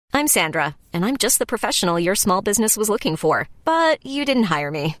I'm Sandra, and I'm just the professional your small business was looking for. But you didn't hire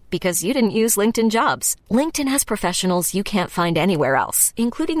me because you didn't use LinkedIn Jobs. LinkedIn has professionals you can't find anywhere else,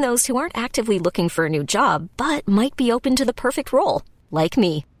 including those who aren't actively looking for a new job, but might be open to the perfect role, like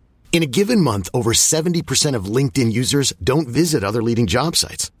me. In a given month, over 70% of LinkedIn users don't visit other leading job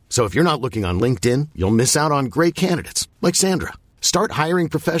sites. So if you're not looking on LinkedIn, you'll miss out on great candidates like Sandra. Start hiring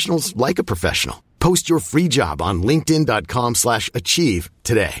professionals like a professional. Post your free job on linkedin.com/achieve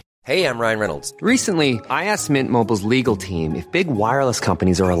today. Hey, I'm Ryan Reynolds. Recently, I asked Mint Mobile's legal team if big wireless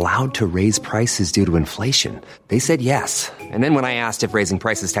companies are allowed to raise prices due to inflation. They said yes. And then when I asked if raising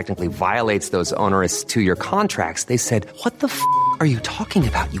prices technically violates those onerous two-year contracts, they said, "What the f*** are you talking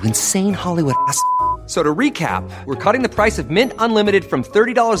about, you insane Hollywood ass?" So to recap, we're cutting the price of Mint Unlimited from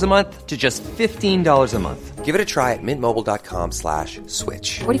 $30 a month to just $15 a month. Give it a try at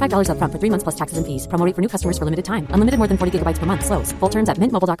mintmobile.com/switch. $45 up front for 3 months plus taxes and fees. Promo rate for new customers for limited time. Unlimited more than 40 gigabytes per month. Slows full terms at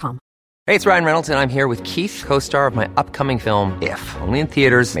mintmobile.com. Hey, it's Ryan Reynolds, and I'm here with Keith, co-star of my upcoming film, If, only in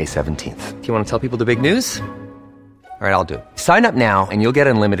theaters May 17th. Do you want to tell people the big news? All right, I'll do it. Sign up now and you'll get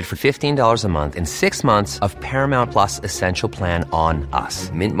unlimited for $15 a month and 6 months of Paramount Plus Essential Plan on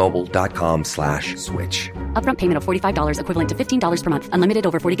us. Mintmobile.com/switch. Upfront payment of $45 equivalent to $15 per month. Unlimited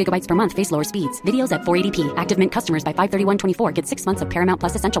over 40 gigabytes per month. Face lower speeds. Videos at 480p. Active Mint customers by 531.24 get 6 months of Paramount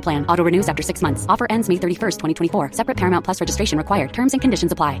Plus Essential Plan. Auto renews after 6 months. Offer ends May 31st, 2024. Separate Paramount Plus registration required. Terms and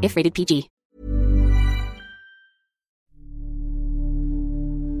conditions apply if rated PG.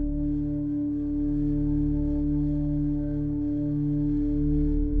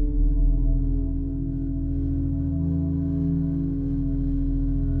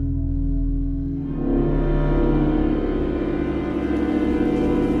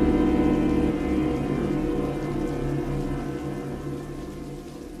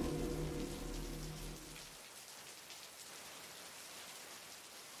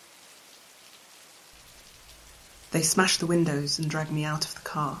 They smash the windows and drag me out of the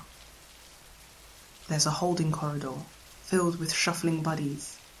car. There's a holding corridor filled with shuffling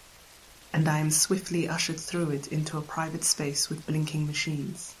bodies, and I am swiftly ushered through it into a private space with blinking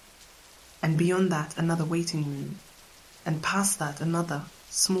machines. And beyond that, another waiting room, and past that, another,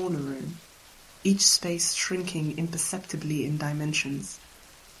 smaller room, each space shrinking imperceptibly in dimensions,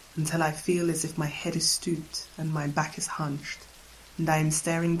 until I feel as if my head is stooped and my back is hunched, and I am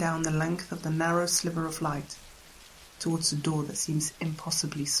staring down the length of the narrow sliver of light towards a door that seems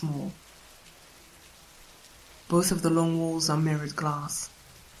impossibly small. Both of the long walls are mirrored glass,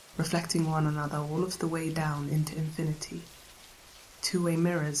 reflecting one another all of the way down into infinity. Two-way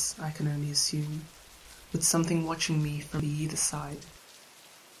mirrors, I can only assume, with something watching me from either side.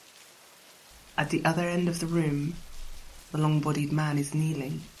 At the other end of the room, the long-bodied man is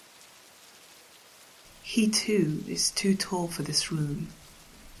kneeling. He too is too tall for this room,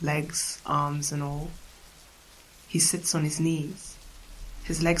 legs, arms and all. He sits on his knees,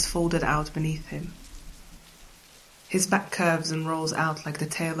 his legs folded out beneath him. His back curves and rolls out like the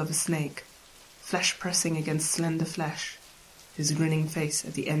tail of a snake, flesh pressing against slender flesh, his grinning face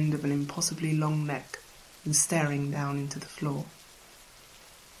at the end of an impossibly long neck and staring down into the floor.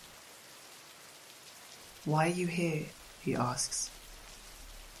 "Why are you here?" he asks.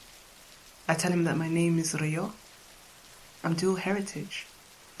 I tell him that my name is Rio. I'm dual heritage,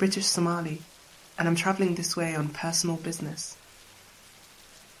 British Somali, and I'm travelling this way on personal business.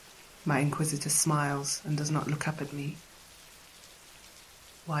 My inquisitor smiles and does not look up at me.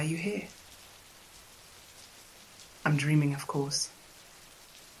 "Why are you here?" I'm dreaming, of course.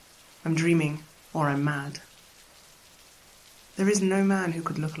 I'm dreaming, or I'm mad. There is no man who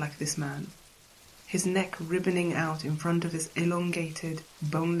could look like this man, his neck ribboning out in front of his elongated,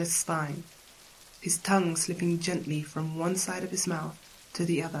 boneless spine, his tongue slipping gently from one side of his mouth to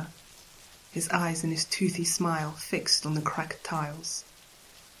the other, his eyes and his toothy smile fixed on the cracked tiles.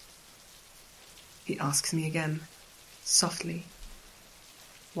 He asks me again, softly,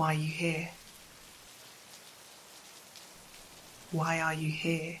 "Why are you here? Why are you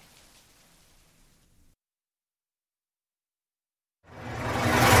here?"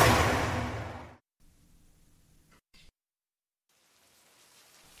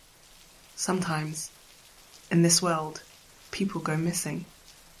 Sometimes, in this world, people go missing.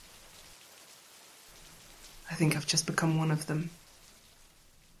 I think I've just become one of them.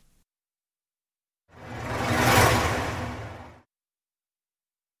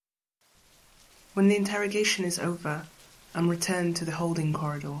 When the interrogation is over, I'm returned to the holding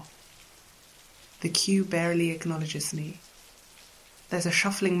corridor. The queue barely acknowledges me. There's a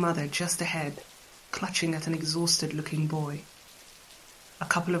shuffling mother just ahead, clutching at an exhausted-looking boy. A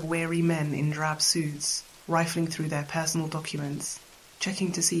couple of weary men in drab suits, rifling through their personal documents,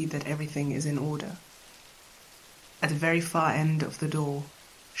 checking to see that everything is in order. At the very far end of the door,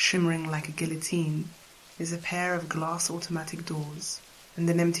 shimmering like a guillotine, is a pair of glass automatic doors and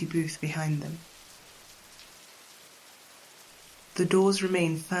an empty booth behind them. The doors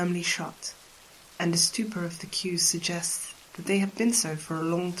remain firmly shut, and the stupor of the queues suggests that they have been so for a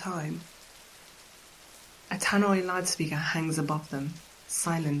long time. A tannoy loudspeaker hangs above them,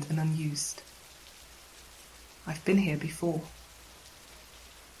 silent and unused. I've been here before.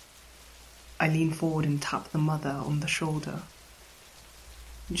 I lean forward and tap the mother on the shoulder.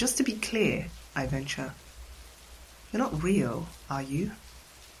 Just to be clear, I venture, you're not real, are you?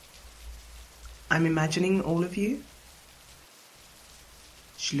 I'm imagining all of you?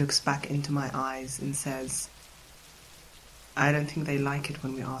 She looks back into my eyes and says, I don't think they like it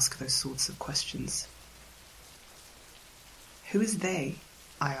when we ask those sorts of questions. Who is they?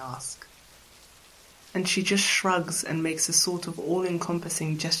 I ask. And she just shrugs and makes a sort of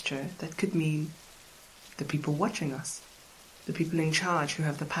all-encompassing gesture that could mean the people watching us, the people in charge who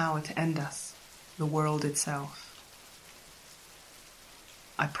have the power to end us, the world itself.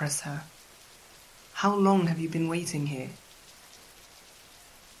 I press her. How long have you been waiting here?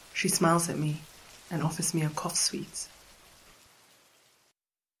 She smiles at me and offers me a cough sweet.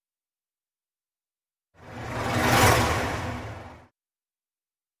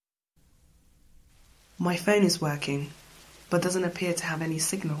 My phone is working, but doesn't appear to have any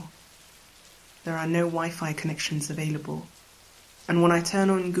signal. There are no Wi-Fi connections available, and when I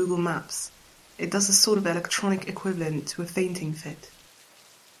turn on Google Maps, it does a sort of electronic equivalent to a fainting fit.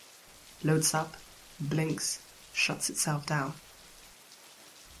 Loads up, blinks, shuts itself down.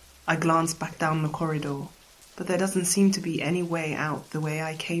 I glance back down the corridor, but there doesn't seem to be any way out the way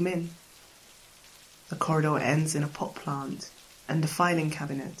I came in. The corridor ends in a pot plant, and a filing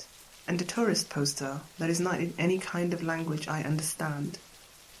cabinet, and a tourist poster that is not in any kind of language I understand,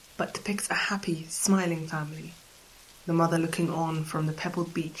 but depicts a happy, smiling family, the mother looking on from the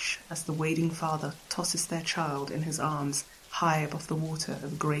pebbled beach as the wading father tosses their child in his arms high above the water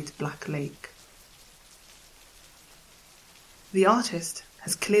of a great black lake. The artist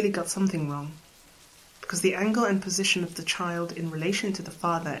has clearly got something wrong, because the angle and position of the child in relation to the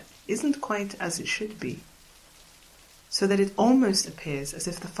father isn't quite as it should be, so that it almost appears as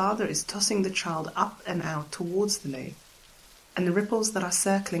if the father is tossing the child up and out towards the lake, and the ripples that are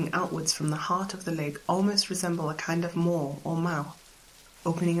circling outwards from the heart of the lake almost resemble a kind of maw or mouth,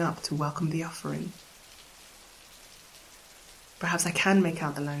 opening up to welcome the offering. Perhaps I can make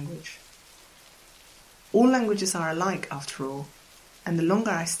out the language. All languages are alike, after all, and the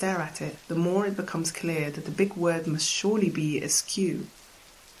longer I stare at it, the more it becomes clear that the big word must surely be askew,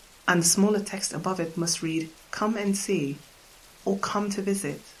 and the smaller text above it must read, "Come and see," or "Come to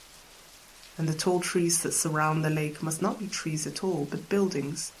visit." And the tall trees that surround the lake must not be trees at all, but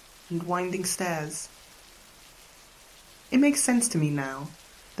buildings and winding stairs. It makes sense to me now,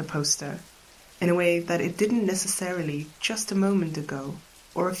 the poster, in a way that it didn't necessarily just a moment ago,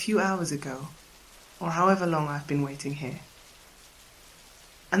 or a few hours ago, or however long I've been waiting here.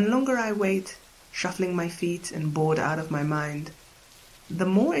 And the longer I wait, shuffling my feet and bored out of my mind, the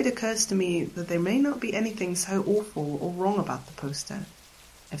more it occurs to me that there may not be anything so awful or wrong about the poster,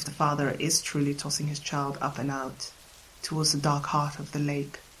 if the father is truly tossing his child up and out, towards the dark heart of the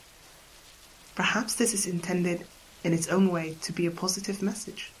lake. Perhaps this is intended, in its own way, to be a positive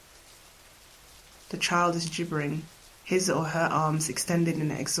message. The child is gibbering, his or her arms extended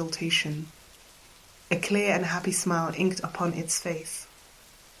in exultation, a clear and happy smile inked upon its face.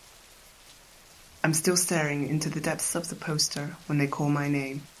 I'm still staring into the depths of the poster when they call my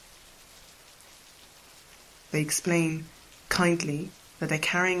name. They explain, kindly, that they're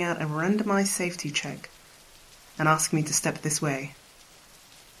carrying out a randomized safety check and ask me to step this way.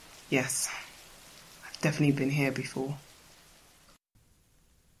 Yes, I've definitely been here before.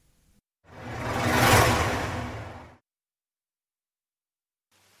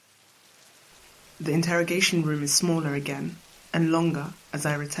 The interrogation room is smaller again and longer as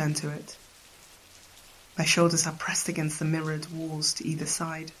I return to it. My shoulders are pressed against the mirrored walls to either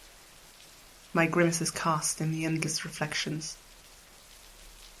side. My grimace is cast in the endless reflections.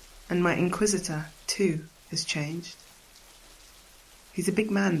 And my inquisitor, too, has changed. He's a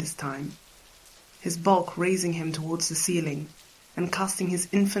big man this time, his bulk raising him towards the ceiling and casting his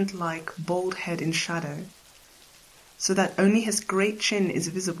infant-like bald head in shadow, so that only his great chin is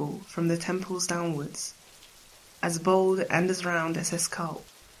visible from the temples downwards, as bold and as round as his skull,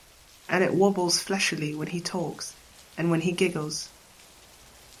 and it wobbles fleshily when he talks and when he giggles.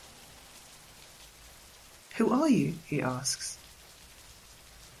 "Who are you?" he asks.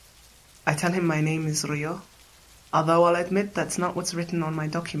 I tell him my name is Rio, although I'll admit that's not what's written on my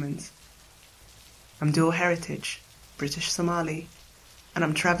documents. I'm dual heritage, British Somali, and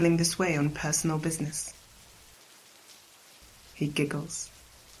I'm travelling this way on personal business. He giggles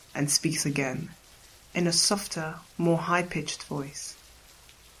and speaks again, in a softer, more high-pitched voice.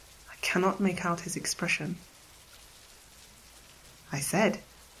 I cannot make out his expression. I said,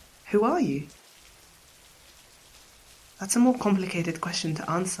 "Who are you?" That's a more complicated question to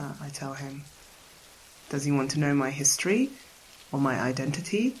answer, I tell him. Does he want to know my history, or my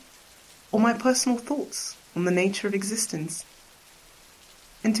identity, or my personal thoughts on the nature of existence?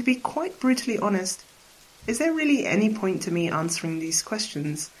 And to be quite brutally honest, is there really any point to me answering these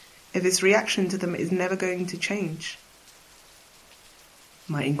questions if his reaction to them is never going to change?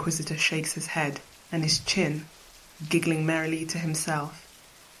 My inquisitor shakes his head and his chin, giggling merrily to himself,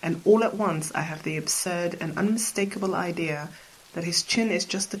 and all at once I have the absurd and unmistakable idea that his chin is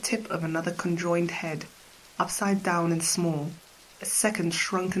just the tip of another conjoined head, upside down and small, a second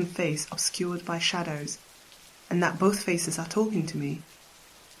shrunken face obscured by shadows, and that both faces are talking to me.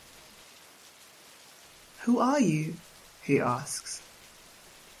 "Who are you?" he asks.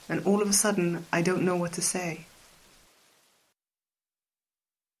 And all of a sudden, I don't know what to say.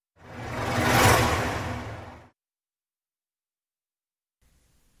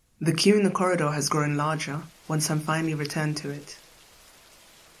 The queue in the corridor has grown larger once I'm finally returned to it.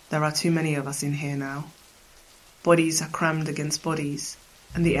 There are too many of us in here now. Bodies are crammed against bodies,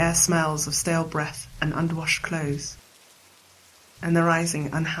 and the air smells of stale breath and unwashed clothes, and the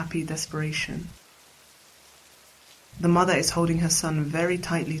rising unhappy desperation. The mother is holding her son very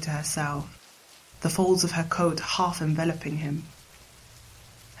tightly to herself, the folds of her coat half enveloping him.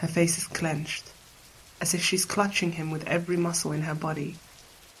 Her face is clenched, as if she's clutching him with every muscle in her body.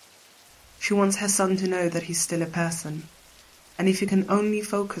 She wants her son to know that he's still a person, and if he can only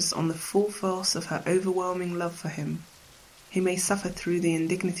focus on the full force of her overwhelming love for him, he may suffer through the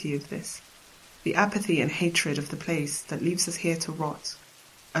indignity of this, the apathy and hatred of the place that leaves us here to rot,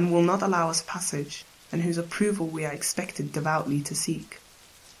 and will not allow us passage, and whose approval we are expected devoutly to seek.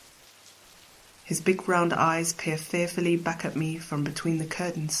 His big round eyes peer fearfully back at me from between the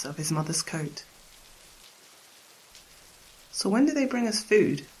curtains of his mother's coat. "So when do they bring us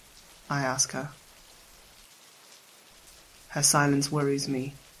food?" I ask her. Her silence worries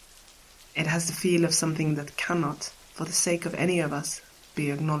me. It has the feel of something that cannot, for the sake of any of us,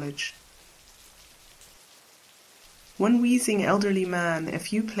 be acknowledged. One wheezing elderly man a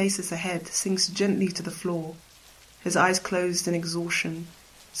few places ahead sinks gently to the floor, his eyes closed in exhaustion,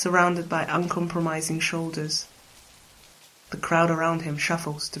 surrounded by uncompromising shoulders. The crowd around him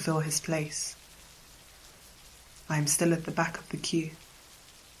shuffles to fill his place. I am still at the back of the queue.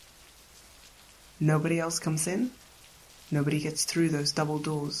 Nobody else comes in. Nobody gets through those double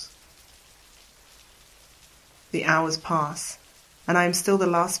doors. The hours pass, and I am still the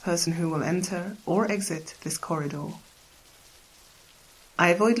last person who will enter or exit this corridor. I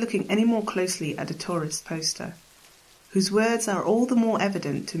avoid looking any more closely at the tourist poster, whose words are all the more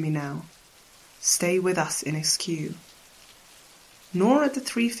evident to me now. Stay with us in his queue. Nor at the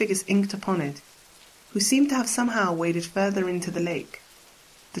 3 figures inked upon it, who seem to have somehow waded further into the lake,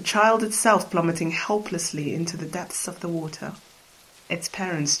 the child itself plummeting helplessly into the depths of the water, its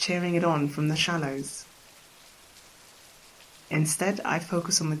parents cheering it on from the shallows. Instead, I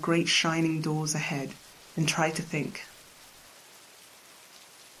focus on the great shining doors ahead and try to think.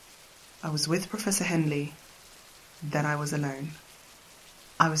 I was with Professor Henley, then I was alone.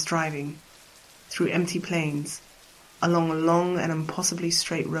 I was driving, through empty plains, along a long and impossibly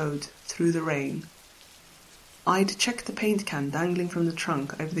straight road, through the rain. I'd checked the paint can dangling from the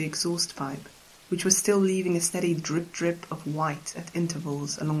trunk over the exhaust pipe, which was still leaving a steady drip-drip of white at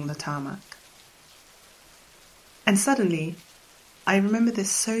intervals along the tarmac. And suddenly, I remember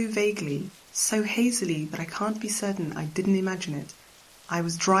this so vaguely, so hazily that I can't be certain I didn't imagine it. I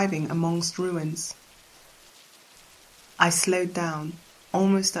was driving amongst ruins. I slowed down,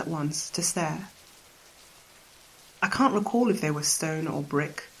 almost at once, to stare. I can't recall if they were stone or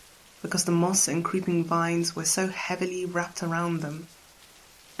brick, because the moss and creeping vines were so heavily wrapped around them,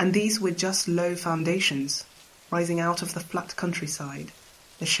 and these were just low foundations, rising out of the flat countryside,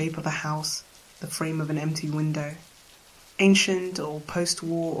 the shape of a house, the frame of an empty window. Ancient or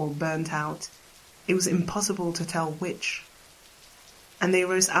post-war or burnt out, it was impossible to tell which. And they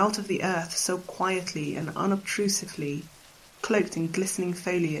rose out of the earth so quietly and unobtrusively, cloaked in glistening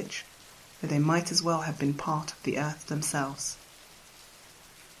foliage, that they might as well have been part of the earth themselves.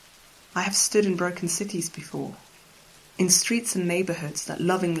 I have stood in broken cities before, in streets and neighborhoods that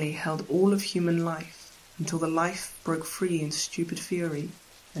lovingly held all of human life, until the life broke free in stupid fury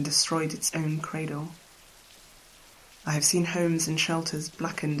and destroyed its own cradle. I have seen homes and shelters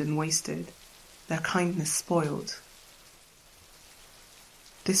blackened and wasted, their kindness spoiled.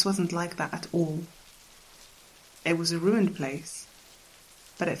 This wasn't like that at all. It was a ruined place,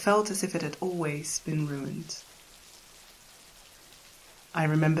 but it felt as if it had always been ruined. I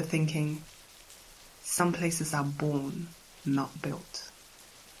remember thinking, some places are born, not built.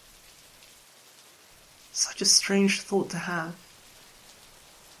 Such a strange thought to have.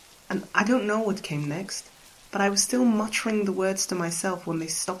 And I don't know what came next, but I was still muttering the words to myself when they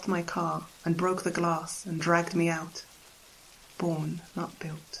stopped my car and broke the glass and dragged me out. Born, not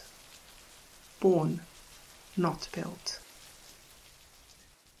built. Born, not built.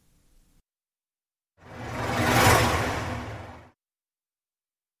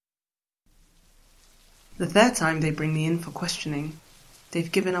 The third time they bring me in for questioning,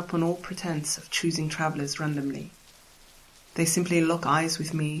 they've given up on all pretense of choosing travellers randomly. They simply lock eyes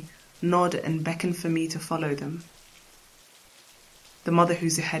with me, nod and beckon for me to follow them. The mother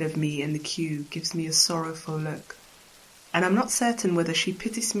who's ahead of me in the queue gives me a sorrowful look, and I'm not certain whether she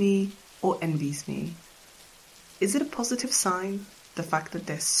pities me or envies me. Is it a positive sign, the fact that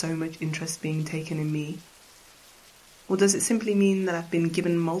there's so much interest being taken in me? Or does it simply mean that I've been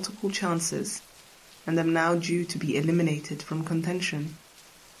given multiple chances and am now due to be eliminated from contention?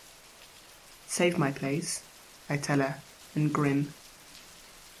 Save my place, I tell her and grin.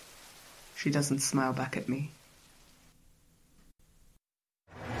 She doesn't smile back at me.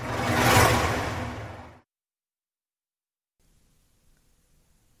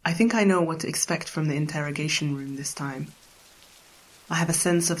 I think I know what to expect from the interrogation room this time. I have a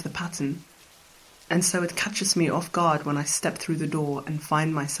sense of the pattern, and so it catches me off guard when I step through the door and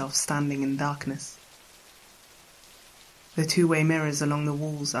find myself standing in darkness. The two-way mirrors along the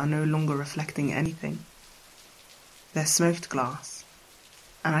walls are no longer reflecting anything. They're smoked glass,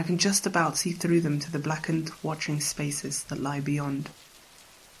 and I can just about see through them to the blackened watching spaces that lie beyond.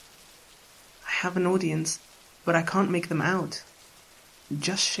 I have an audience, but I can't make them out.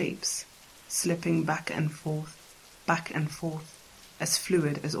 Just shapes, slipping back and forth, as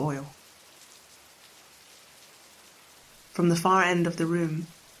fluid as oil. From the far end of the room,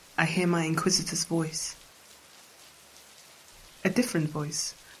 I hear my inquisitor's voice. A different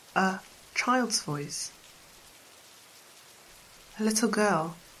voice, a child's voice. A little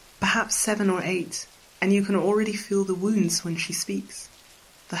girl, perhaps 7 or 8, and you can already feel the wounds when she speaks,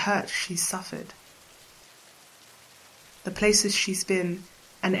 the hurt she's suffered, the places she's been,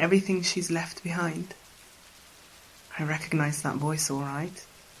 and everything she's left behind. I recognize that voice all right.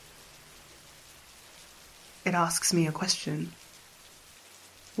 It asks me a question.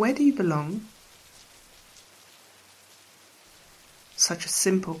 Where do you belong? Such a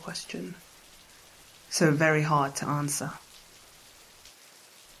simple question, so very hard to answer.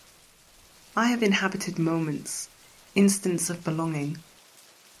 I have inhabited moments, instants of belonging.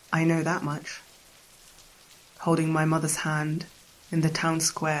 I know that much. Holding my mother's hand in the town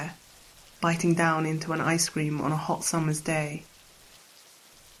square, biting down into an ice cream on a hot summer's day.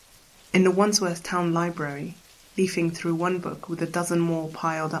 In the Wandsworth Town Library, leafing through one book with a dozen more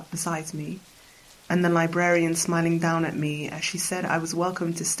piled up beside me, and the librarian smiling down at me as she said I was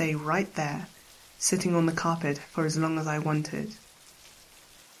welcome to stay right there, sitting on the carpet for as long as I wanted.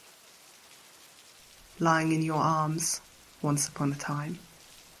 Lying in your arms, once upon a time.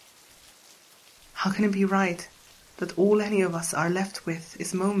 How can it be right that all any of us are left with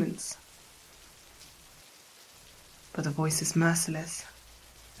is moments? But the voice is merciless,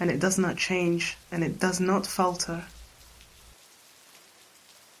 and it does not change, and it does not falter.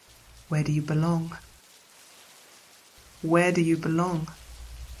 Where do you belong? Where do you belong?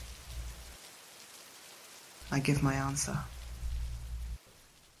 I give my answer.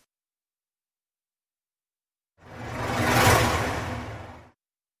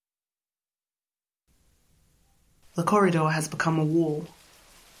 The corridor has become a wall.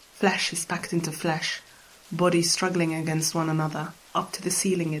 Flesh is packed into flesh, bodies struggling against one another, up to the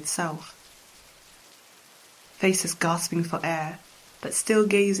ceiling itself. Faces gasping for air, but still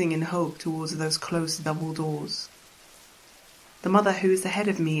gazing in hope towards those closed double doors. The mother who is ahead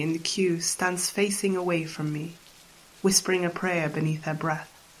of me in the queue stands facing away from me, whispering a prayer beneath her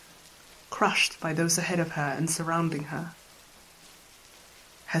breath, crushed by those ahead of her and surrounding her.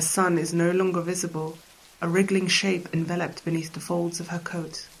 Her son is no longer visible, a wriggling shape enveloped beneath the folds of her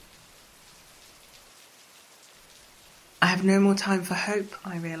coat. I have no more time for hope,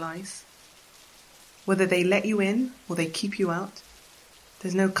 I realize. Whether they let you in or they keep you out,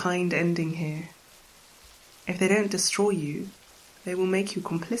 there's no kind ending here. If they don't destroy you, they will make you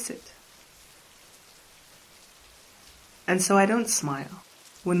complicit. And so I don't smile.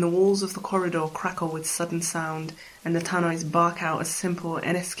 when the walls of the corridor crackle with sudden sound and the tannoys bark out a simple,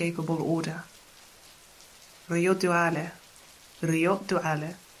 inescapable order. Riyot Duale, Riyot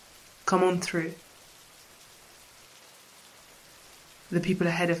Duale, come on through. The people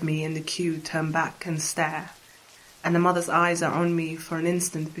ahead of me in the queue turn back and stare, and the mother's eyes are on me for an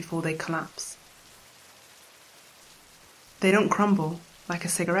instant before they collapse. They don't crumble like a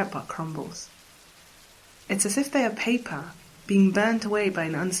cigarette butt crumbles. It's as if they are paper being burnt away by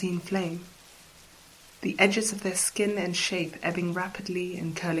an unseen flame, the edges of their skin and shape ebbing rapidly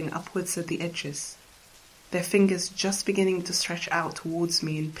and curling upwards at the edges, their fingers just beginning to stretch out towards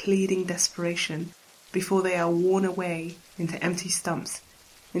me in pleading desperation before they are worn away into empty stumps,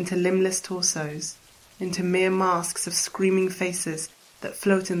 into limbless torsos, into mere masks of screaming faces that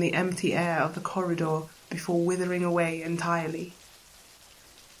float in the empty air of the corridor before withering away entirely.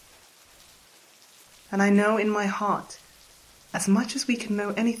 And I know in my heart, as much as we can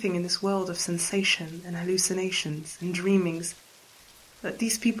know anything in this world of sensation and hallucinations and dreamings, that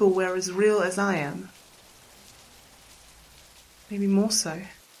these people were as real as I am. Maybe more so.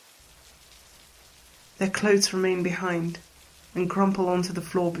 Their clothes remain behind and crumple onto the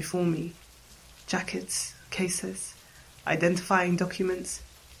floor before me. Jackets, cases, identifying documents,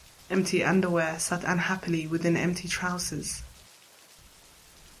 empty underwear sat unhappily within empty trousers.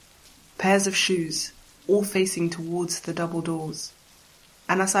 Pairs of shoes, all facing towards the double doors,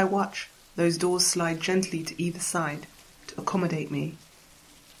 and as I watch, those doors slide gently to either side to accommodate me.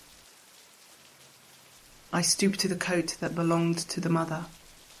 I stoop to the coat that belonged to the mother,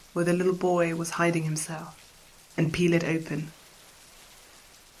 where the little boy was hiding himself, and peel it open.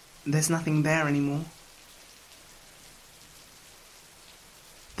 There's nothing there anymore.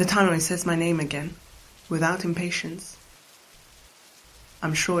 The tannoy says my name again, without impatience.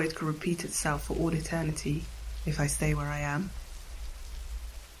 I'm sure it could repeat itself for all eternity if I stay where I am.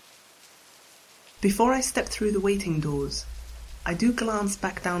 Before I step through the waiting doors, I do glance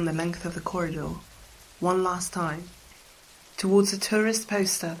back down the length of the corridor, one last time, towards the tourist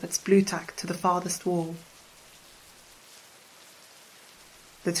poster that's blue-tacked to the farthest wall.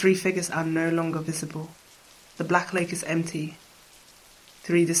 The three figures are no longer visible. The black lake is empty.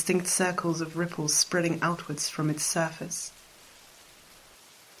 3 distinct circles of ripples spreading outwards from its surface.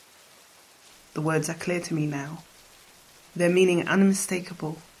 The words are clear to me now, their meaning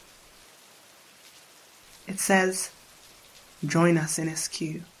unmistakable. It says, join us in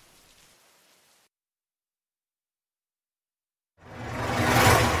SQ.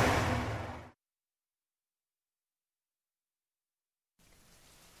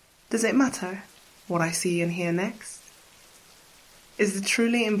 Does it matter what I see and hear next? Is the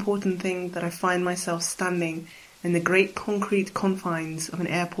truly important thing that I find myself standing in the great concrete confines of an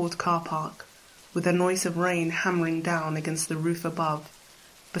airport car park, with the noise of rain hammering down against the roof above,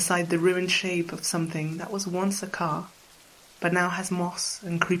 beside the ruined shape of something that was once a car, but now has moss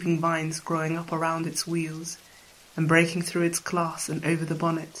and creeping vines growing up around its wheels and breaking through its glass and over the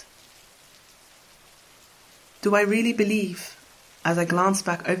bonnet? Do I really believe, as I glance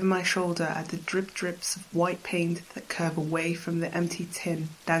back over my shoulder at the drip-drips of white paint that curve away from the empty tin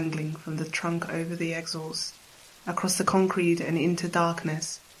dangling from the trunk over the exhaust, across the concrete and into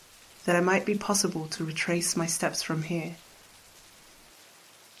darkness, that it might be possible to retrace my steps from here?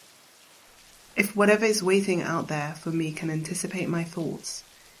 If whatever is waiting out there for me can anticipate my thoughts,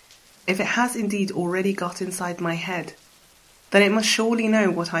 if it has indeed already got inside my head, then it must surely know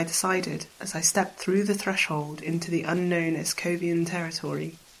what I decided as I stepped through the threshold into the unknown Escovian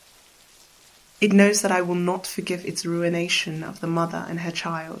territory. It knows that I will not forgive its ruination of the mother and her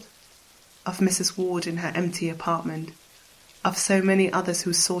child, of Mrs. Ward in her empty apartment, of so many others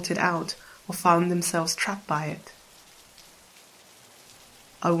who sought it out or found themselves trapped by it.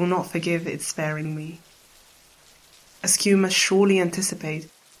 I will not forgive its sparing me. Askew must surely anticipate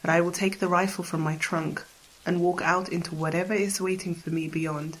that I will take the rifle from my trunk and walk out into whatever is waiting for me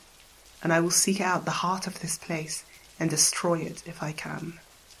beyond, and I will seek out the heart of this place and destroy it if I can.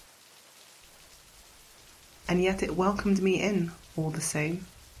 And yet it welcomed me in, all the same.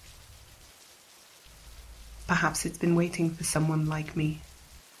 Perhaps it's been waiting for someone like me.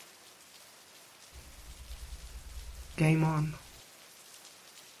 Game on.